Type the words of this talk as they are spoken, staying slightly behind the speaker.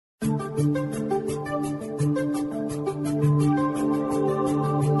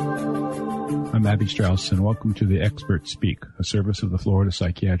I'm Abby Strauss, and welcome to the Experts Speak, a service of the Florida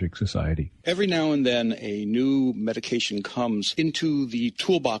Psychiatric Society. Every now and then, a new medication comes into the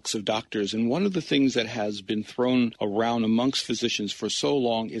toolbox of doctors, and one of the things that has been thrown around amongst physicians for so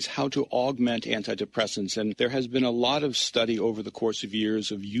long is how to augment antidepressants, and there has been a lot of study over the course of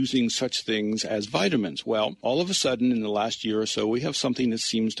years of using such things as vitamins. Well, all of a sudden, in the last year or so, we have something that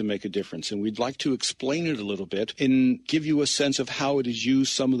seems to make a difference, and we'd like to explain it a little bit and give you a sense of how it is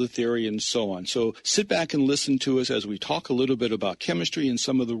used, some of the theory, and so on. So sit back and listen to us as we talk a little bit about chemistry and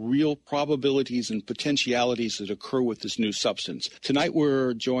some of the real probabilities and potentialities that occur with this new substance. Tonight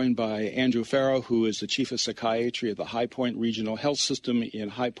we're joined by Andrew Farah, who is the Chief of Psychiatry at the High Point Regional Health System in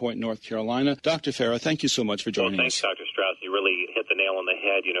High Point, North Carolina. Dr. Farah, thank you so much for joining us. Well, thanks, Dr. Strauss. You really hit the nail on the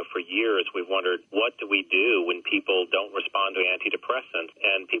head. You know, for years we've wondered, what do we do when people don't respond to antidepressants?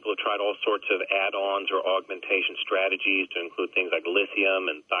 And people have tried all sorts of add-ons or augmentation strategies to include things like lithium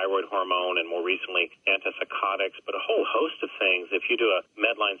and thyroid hormone and more recently antipsychotics, but a whole host of things. If you do a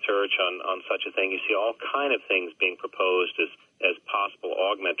Medline search on such a thing, you see all kind of things being proposed as possible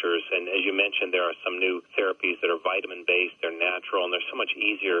augmenters. And as you mentioned, there are some new therapies that are vitamin-based, they're natural, and they're so much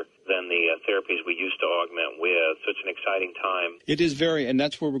easier than the therapies we used to augment with. So it's an exciting time. It is very, and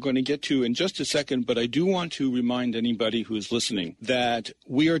that's where we're going to get to in just a second, but I do want to remind anybody who is listening that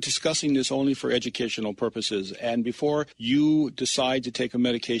we are discussing this only for educational purposes, and before you decide to take a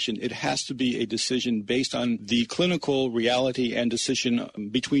medication, it has to be a decision based on the clinical reality and decision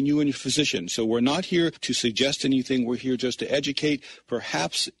between you and your physician. So we're not here to suggest anything, we're here just to educate.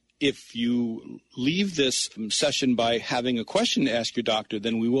 Perhaps if you leave this session by having a question to ask your doctor,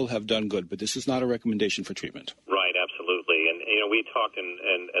 then we will have done good. But this is not a recommendation for treatment. Right, absolutely. And you know, we talked and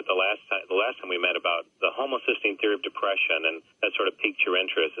at the last time we met about the homocysteine theory of depression, and that sort of piqued your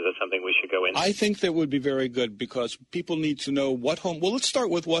interest. Is that something we should go into? I think that would be very good because people need to know what well, let's start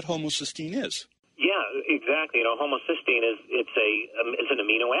with what homocysteine is. Yeah, exactly. You know, homocysteine it's an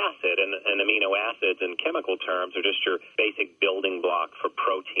amino acid, and amino acids in chemical terms are just your basic building block for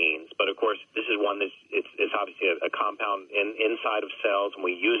proteins. But of course, this is one it's obviously a compound inside of cells, and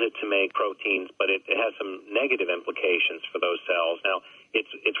we use it to make proteins, but it has some negative implications for those cells. Now,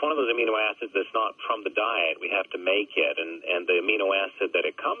 it's one of those amino acids that's not from the diet. We have to make it, and the amino acid that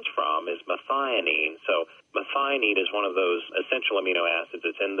it comes from is methionine. So methionine is one of those essential amino acids.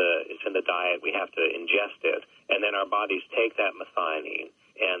 It's in the diet. We have to ingest it, and then our bodies take that methionine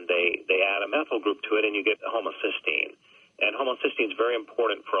and they add a methyl group to it, and you get homocysteine. And homocysteine is very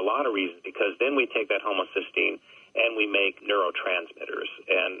important for a lot of reasons, because then we take that homocysteine and we make neurotransmitters,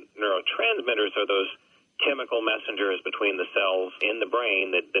 and neurotransmitters are those chemical messengers between the cells in the brain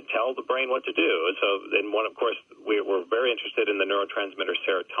that tell the brain what to do. So then of course, we're very interested in the neurotransmitter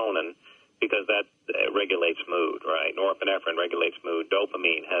serotonin, because that regulates mood, right? Norepinephrine regulates mood.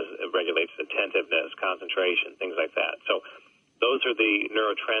 Dopamine regulates attentiveness, concentration, things like that. So those are the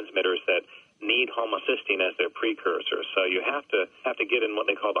neurotransmitters that need homocysteine as their precursor. So you have to get in what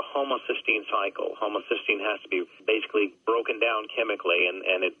they call the homocysteine cycle. Homocysteine has to be basically broken down chemically,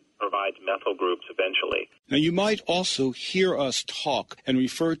 and it provides methyl groups eventually. Now, you might also hear us talk and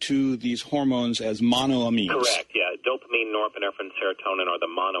refer to these hormones as monoamines. Correct, yeah. Dopamine, norepinephrine, serotonin are the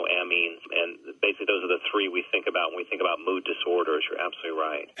monoamines, and basically those are the three we think about when we think about mood disorders. You're absolutely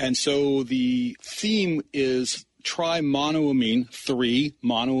right. And so the theme is tri-monoamine,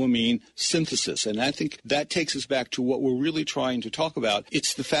 3-monoamine synthesis. And I think that takes us back to what we're really trying to talk about.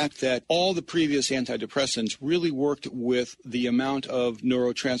 It's the fact that all the previous antidepressants really worked with the amount of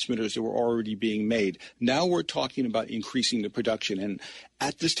neurotransmitters that were already being made. Now we're talking about increasing the production. And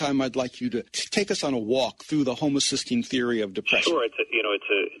at this time, I'd like you to take us on a walk through the homocysteine theory of depression. Sure.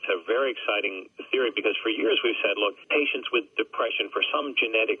 It's a very exciting theory, because for years we've said, look, patients with depression, for some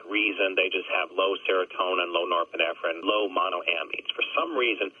genetic reason, they just have low serotonin, low norepinephrine, low monoamines. For some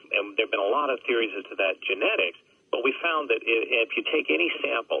reason, and there have been a lot of theories as to that genetics, but we found that if you take any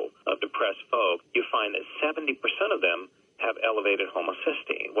sample of depressed folk, you find that 70% of them have elevated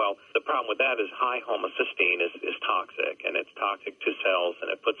homocysteine. Well, the problem with that is high homocysteine is toxic, and it's toxic to cells,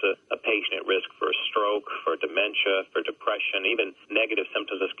 and it puts a patient at risk for stroke, for dementia, for depression. Even negative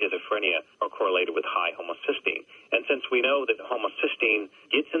symptoms of schizophrenia are correlated with high homocysteine. And since we know that homocysteine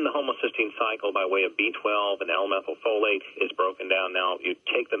gets in the homocysteine cycle by way of B12 and L-Methylfolate, is broken down. Now, you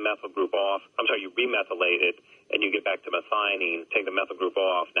take the methyl group off, you remethylate it, and you get back to methionine, take the methyl group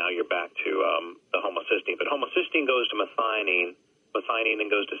off, now you're back to the homocysteine. But homocysteine goes to methionine then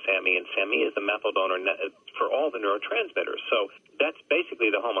goes to SAMe, and SAMe is the methyl donor for all the neurotransmitters. So that's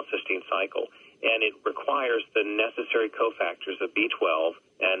basically the homocysteine cycle, and it requires the necessary cofactors of B12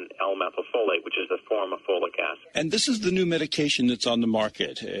 and l-methylfolate, which is the form of folic acid. And this is the new medication that's on the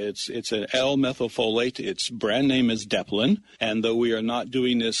market. It's an L-methylfolate. Its brand name is Deplin. And though we are not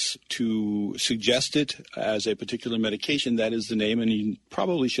doing this to suggest it as a particular medication, that is the name, and you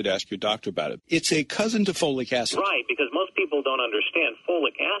probably should ask your doctor about it. It's a cousin to folic acid. Right, because most people don't understand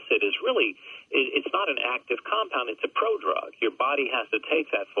folic acid is really, it's not an active compound, it's a prodrug. Your body has to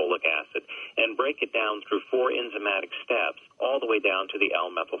take that folic acid and break it down through 4 enzymatic steps all the way down to the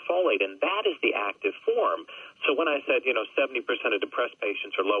L-methylfolate, and that is the active form. So when I said, 70% of depressed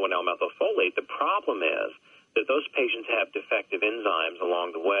patients are low in L-methylfolate, the problem is that those patients have defective enzymes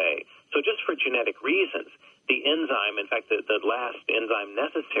along the way. So just for genetic reasons, the enzyme, in fact, the last enzyme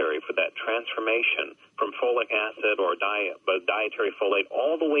necessary for that transformation from folic acid or dietary folate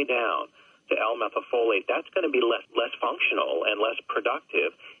all the way down to L-methylfolate, that's going to be less functional and less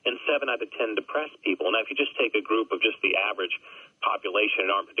productive in 7 out of 10 depressed people. Now, if you just take a group of just the average population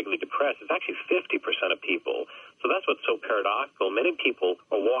and aren't particularly depressed, it's actually 50% of people. So that's what's so paradoxical. Many people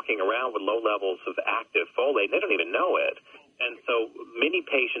are walking around with low levels of active folate, and they don't even know it. And so many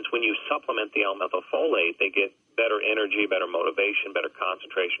patients, when you supplement the L-methylfolate, they get better energy, better motivation, better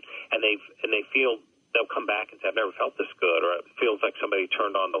concentration, and they feel they'll come back and say, I've never felt this good, or it feels like somebody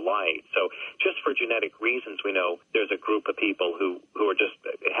turned on the light. So just for genetic reasons, we know there's a group of people who are just,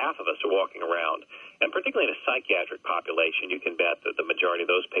 half of us are walking around. And particularly in a psychiatric population, you can bet that the majority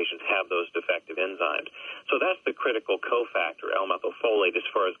of those patients have those defective enzymes. So that's the critical cofactor, L-methylfolate, as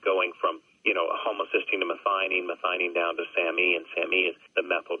far as going from, a homocysteine to methionine down to SAMe, and SAMe is the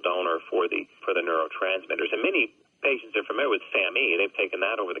methyl donor for the neurotransmitters. And many patients are familiar with SAMe. They've taken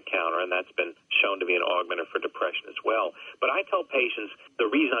that over the counter, and that's been shown to be an augmenter for depression as well. But I tell patients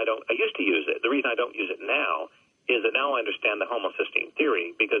I used to use it. The reason I don't use it now is that now I understand the homocysteine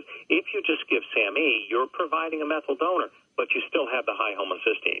theory, because if you just give SAMe, you're providing a methyl donor, but you still have the high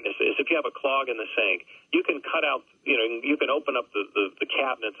homocysteine. It's if you have a clog in the sink, you can cut out, you can open up the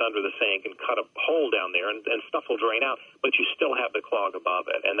cabinets under the sink and cut a hole down there, and stuff will drain out, but you still have the clog above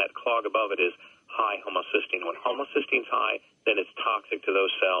it, and that clog above it is high homocysteine. When homocysteine's high, then it's toxic to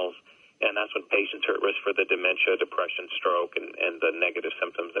those cells, and that's when patients are at risk for the dementia, depression, stroke, and the negative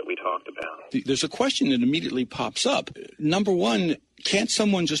symptoms that we talked about. There's a question that immediately pops up. Number one, can't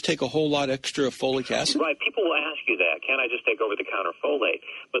someone just take a whole lot extra folic acid? Right. People will ask you that. Can't I just take over-the-counter folate?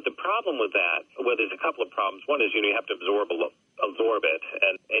 But the problem with that, there's a couple of problems. One is, you have to absorb it,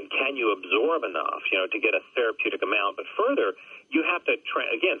 and can you absorb enough, to get a therapeutic amount? But further, you have to,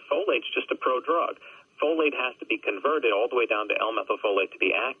 again, folate's just a prodrug. Folate has to be converted all the way down to L-methylfolate to be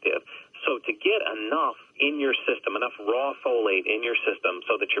active. So to get enough in your system, enough raw folate in your system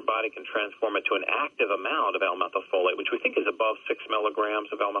so that your body can transform it to an active amount of L-methylfolate, which we think is above 6 milligrams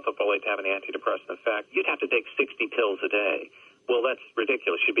of L-methylfolate to have an antidepressant effect, you'd have to take 60 pills a day. Well, that's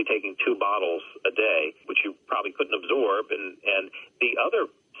ridiculous. You'd be taking 2 bottles a day, which you probably couldn't absorb. And the other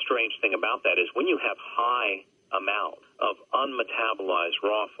strange thing about that is when you have high amount of unmetabolized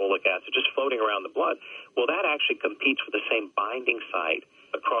raw folic acid just floating around the blood, well, that actually competes for the same binding site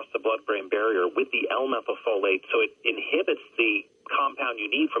across the blood-brain barrier with the L-methylfolate, so it inhibits the compound you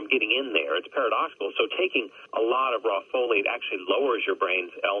need from getting in there. It's paradoxical. So taking a lot of raw folate actually lowers your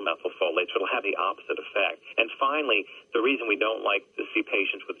brain's L-methylfolate, so it'll have the opposite effect. And finally, the reason we don't like to see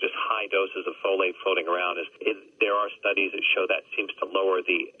patients with just high doses of folate floating around is there are studies that show that seems to lower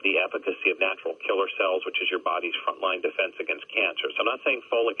the efficacy of natural killer cells, which is your body's frontline defense against cancer. So I'm not saying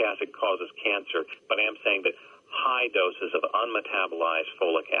folic acid causes cancer, but I am saying that high doses of unmetabolized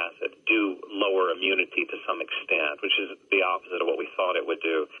folic acid do lower immunity to some extent, which is the opposite of what we thought it would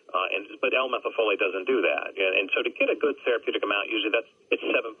do. But L-methylfolate doesn't do that. And so to get a good therapeutic amount, usually it's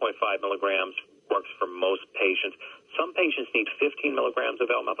 7.5 milligrams, works for most patients. Some patients need 15 milligrams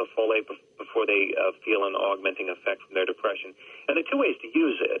of L-methylfolate before they feel an augmenting effect from their depression. And there are 2 ways to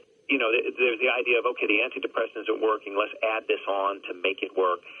use it. There's the idea of, okay, the antidepressant isn't working, let's add this on to make it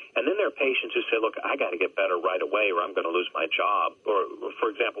work. And then there are patients who say, look, I got to get better right away or I'm going to lose my job. Or, for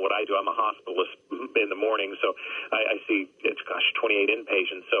example, what I do, I'm a hospitalist in the morning, so I see, 28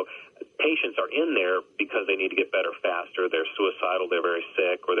 inpatients. So patients are in there because they need to get better faster. They're suicidal, they're very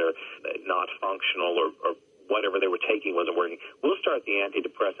sick, or they're not functional, or whatever they were taking wasn't working. We'll start the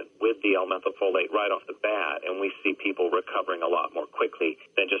antidepressant with the L-methylfolate right off the bat, and we see people recovering a lot more quickly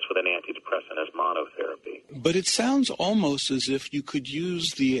than just with an antidepressant as monotherapy. But it sounds almost as if you could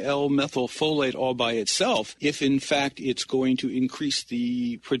use the L-methylfolate all by itself if, in fact, it's going to increase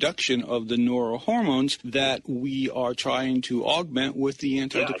the production of the neurohormones that we are trying to augment with the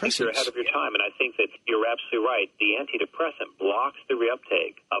antidepressants. Yeah, I think you're ahead of your time, and I think that you're absolutely right. The antidepressant blocks the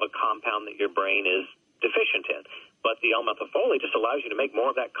reuptake of a compound that your brain is deficient in. But the L-methylfolate just allows you to make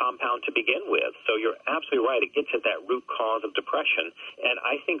more of that compound to begin with. So you're absolutely right. It gets at that root cause of depression. And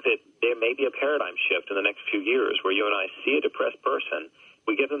I think that there may be a paradigm shift in the next few years where you and I see a depressed person,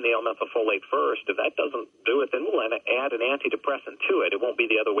 we give them the L-methylfolate first. If that doesn't do it, then we'll add an antidepressant to it. It won't be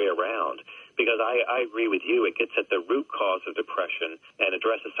the other way around. Because I agree with you. It gets at the root cause of depression and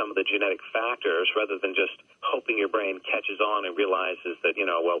addresses some of the genetic factors rather than just hoping your brain catches on and realizes that,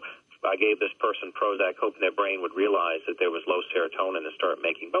 I gave this person Prozac hoping their brain would realize that there was low serotonin and start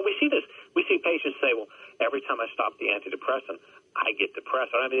making. But we see this. We see patients say, well, every time I stop the antidepressant, I get depressed.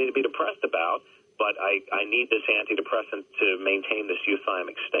 I don't have anything to be depressed about, but I need this antidepressant to maintain this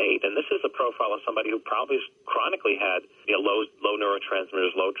euthymic state. And this is a profile of somebody who probably chronically had low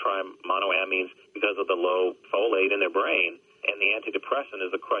neurotransmitters, low monoamines because of the low folate in their brain. And the antidepressant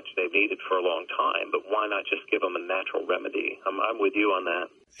is the crutch they've needed for a long time. But why not just give them a natural remedy? I'm with you on that.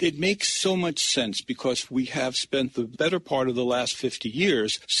 It makes so much sense because we have spent the better part of the last 50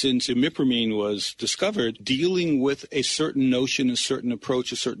 years since imipramine was discovered dealing with a certain notion, a certain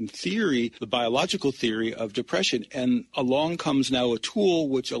approach, a certain theory, the biological theory of depression. And along comes now a tool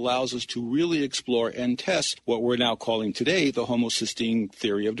which allows us to really explore and test what we're now calling today the homocysteine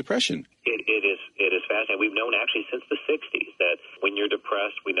theory of depression. It is fascinating. We've known actually since the 60s that when you're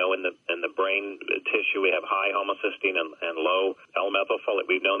depressed, we know in the brain tissue we have high homocysteine and low L-methylfolate.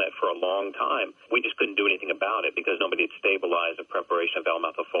 We've known that for a long time. We just couldn't do anything about it because nobody had stabilized the preparation of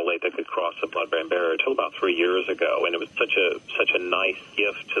L-methylfolate that could cross the blood-brain barrier until about 3 years ago, and it was such a nice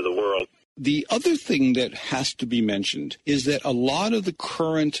gift to the world. The other thing that has to be mentioned is that a lot of the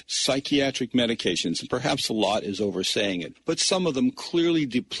current psychiatric medications, and perhaps a lot is oversaying it, but some of them clearly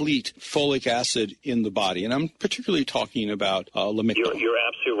deplete folic acid in the body. And I'm particularly talking about Lamictal. You're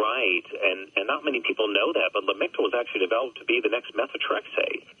absolutely right. And not many people know that, but Lamictal was actually developed to be the next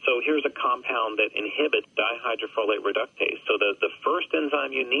methotrexate. So here's a compound that inhibits dihydrofolate reductase. So the first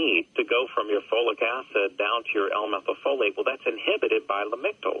enzyme you need to go from your folic acid down to your L-methylfolate, well, that's inhibited by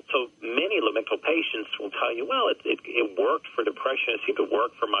Lamictal. So many Lamictal patients will tell you, well, it worked for depression. It seemed to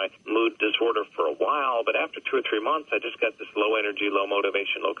work for my mood disorder for a while, but after 2 or 3 months, I just got this low energy, low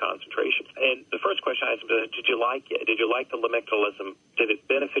motivation, low concentration. And the first question I asked them, did you like it? Did you like the Lamictal? Did it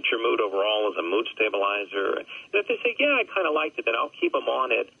benefit your mood overall as a mood stabilizer? And if they say, yeah, I kind of liked it, then I'll keep them on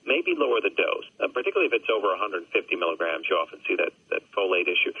it, maybe lower the dose, particularly if it's over 150 milligrams. You often see that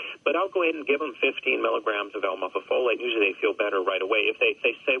folate issue. But I'll go ahead and give them 15 milligrams of L-methylfolate. Usually they feel better right away. If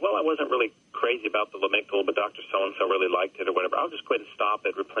they say, well, I wasn't really crazy about the Lamictal, but Dr. So-and-so really liked it or whatever, I'll just go ahead and stop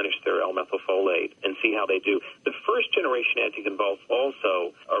it, replenish their L-methylfolate, and see how they do. The first-generation anticonvulsants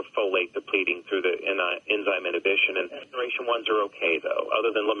also are folate depleting through the enzyme inhibition, and generation ones are okay, though,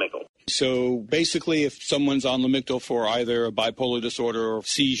 other than Lamictal. So basically, if someone's on Lamictal for either a bipolar disorder or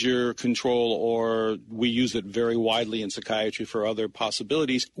seizure control, or we use it very widely in psychiatry for other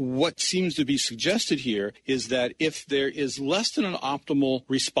possibilities, what seems to be suggested here is that if there is less than an optimal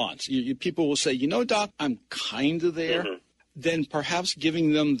response, people will say, doc, I'm kind of there. Mm-hmm. Then perhaps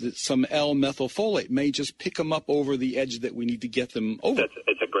giving them some L-methylfolate may just pick them up over the edge that we need to get them over.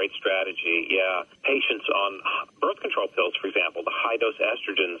 It's a great strategy, yeah. Patients on birth control pills, for example, the high-dose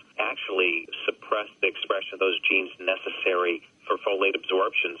estrogens actually suppress the expression of those genes necessary for folate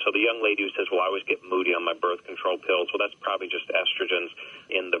absorption. So the young lady who says, well, I always get moody on my birth control pills, well, that's probably just estrogens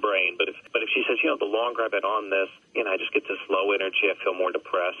in the brain. But if she says, the longer I've been on this, I just get this low energy, I feel more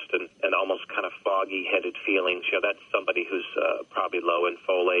depressed and almost kind of foggy-headed feelings, that's somebody who's probably low in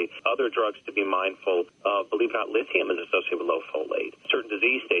folate. Other drugs to be mindful of, believe it or not, lithium is associated with low folate. Certain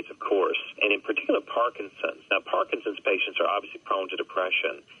disease states, of course, and in particular Parkinson's. Now, Parkinson's patients are obviously prone to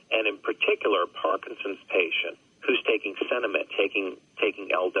depression, and in particular, Parkinson's patient who's taking Senemet, taking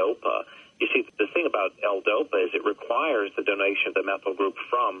L-Dopa. You see, the thing about L-Dopa is it requires the donation of the methyl group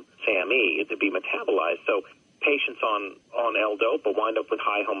from SAMe to be metabolized. So patients on L-Dopa wind up with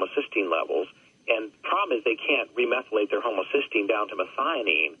high homocysteine levels, and the problem is they can't remethylate their homocysteine down to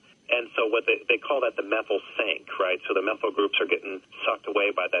methionine. And so what they call that the methyl sink, right? So the methyl groups are getting sucked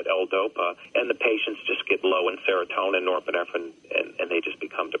away by that L-Dopa, and the patients just get low in serotonin, norepinephrine, and they just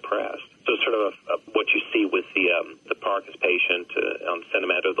become depressed. So sort of what you see with the Parkinson's patient on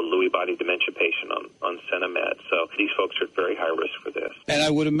Senemet, or the Lewy body dementia patient on Senemet. So these folks are at very high risk for this. And I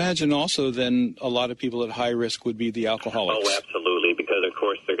would imagine also then a lot of people at high risk would be the alcoholics. Oh, absolutely, because of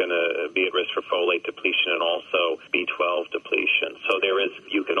course they're going to be at risk for folate depletion and also B12 depletion. So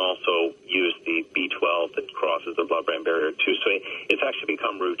you can also use the B12 B12 that crosses the blood-brain barrier too. So it's actually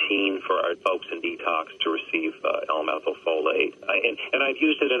become routine for our folks in detox to receive L-methylfolate. And I've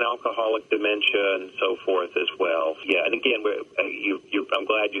used it in alcoholic dementia and so forth as well. Yeah, and again, I'm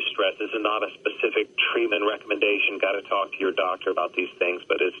glad you stressed this is not a specific treatment recommendation. Got to talk to your doctor about these things,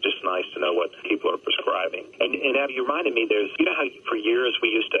 but it's just nice to know what people are prescribing. And Abby, you reminded me, you know how for years we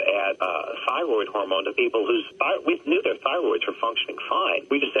used to add thyroid hormone to people we knew their thyroids were functioning fine.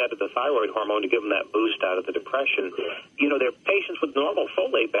 We just added the thyroid hormone to give them that boost out of the depression. You know, they're patients with normal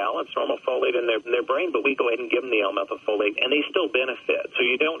folate balance, normal folate in their brain, but we go ahead and give them the L-methylfolate, and they still benefit. So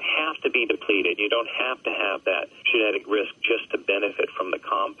you don't have to be depleted. You don't have to have that genetic risk just to benefit from the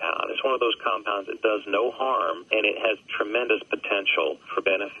compound. It's one of those compounds that does no harm, and it has tremendous potential for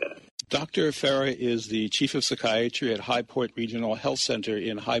benefit. Dr. Farah is the Chief of Psychiatry at High Point Regional Health Center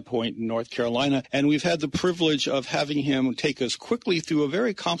in High Point, North Carolina, and we've had the privilege of having him take us quickly through a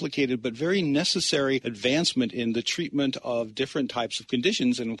very complicated but very necessary advancement in the treatment of different types of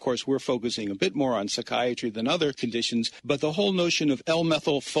conditions. And, of course, we're focusing a bit more on psychiatry than other conditions, but the whole notion of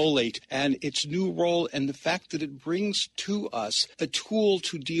L-methylfolate and its new role and the fact that it brings to us a tool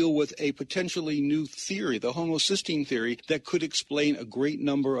to deal with a potentially new theory, the homocysteine theory, that could explain a great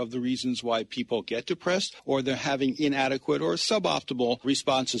number of the reasons why people get depressed or they're having inadequate or suboptimal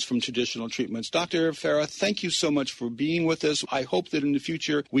responses from traditional treatments. Dr. Farah, thank you so much for being with us. I hope that in the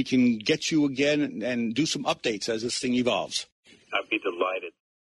future we can get you again and do some updates as this thing evolves. I'd be delighted.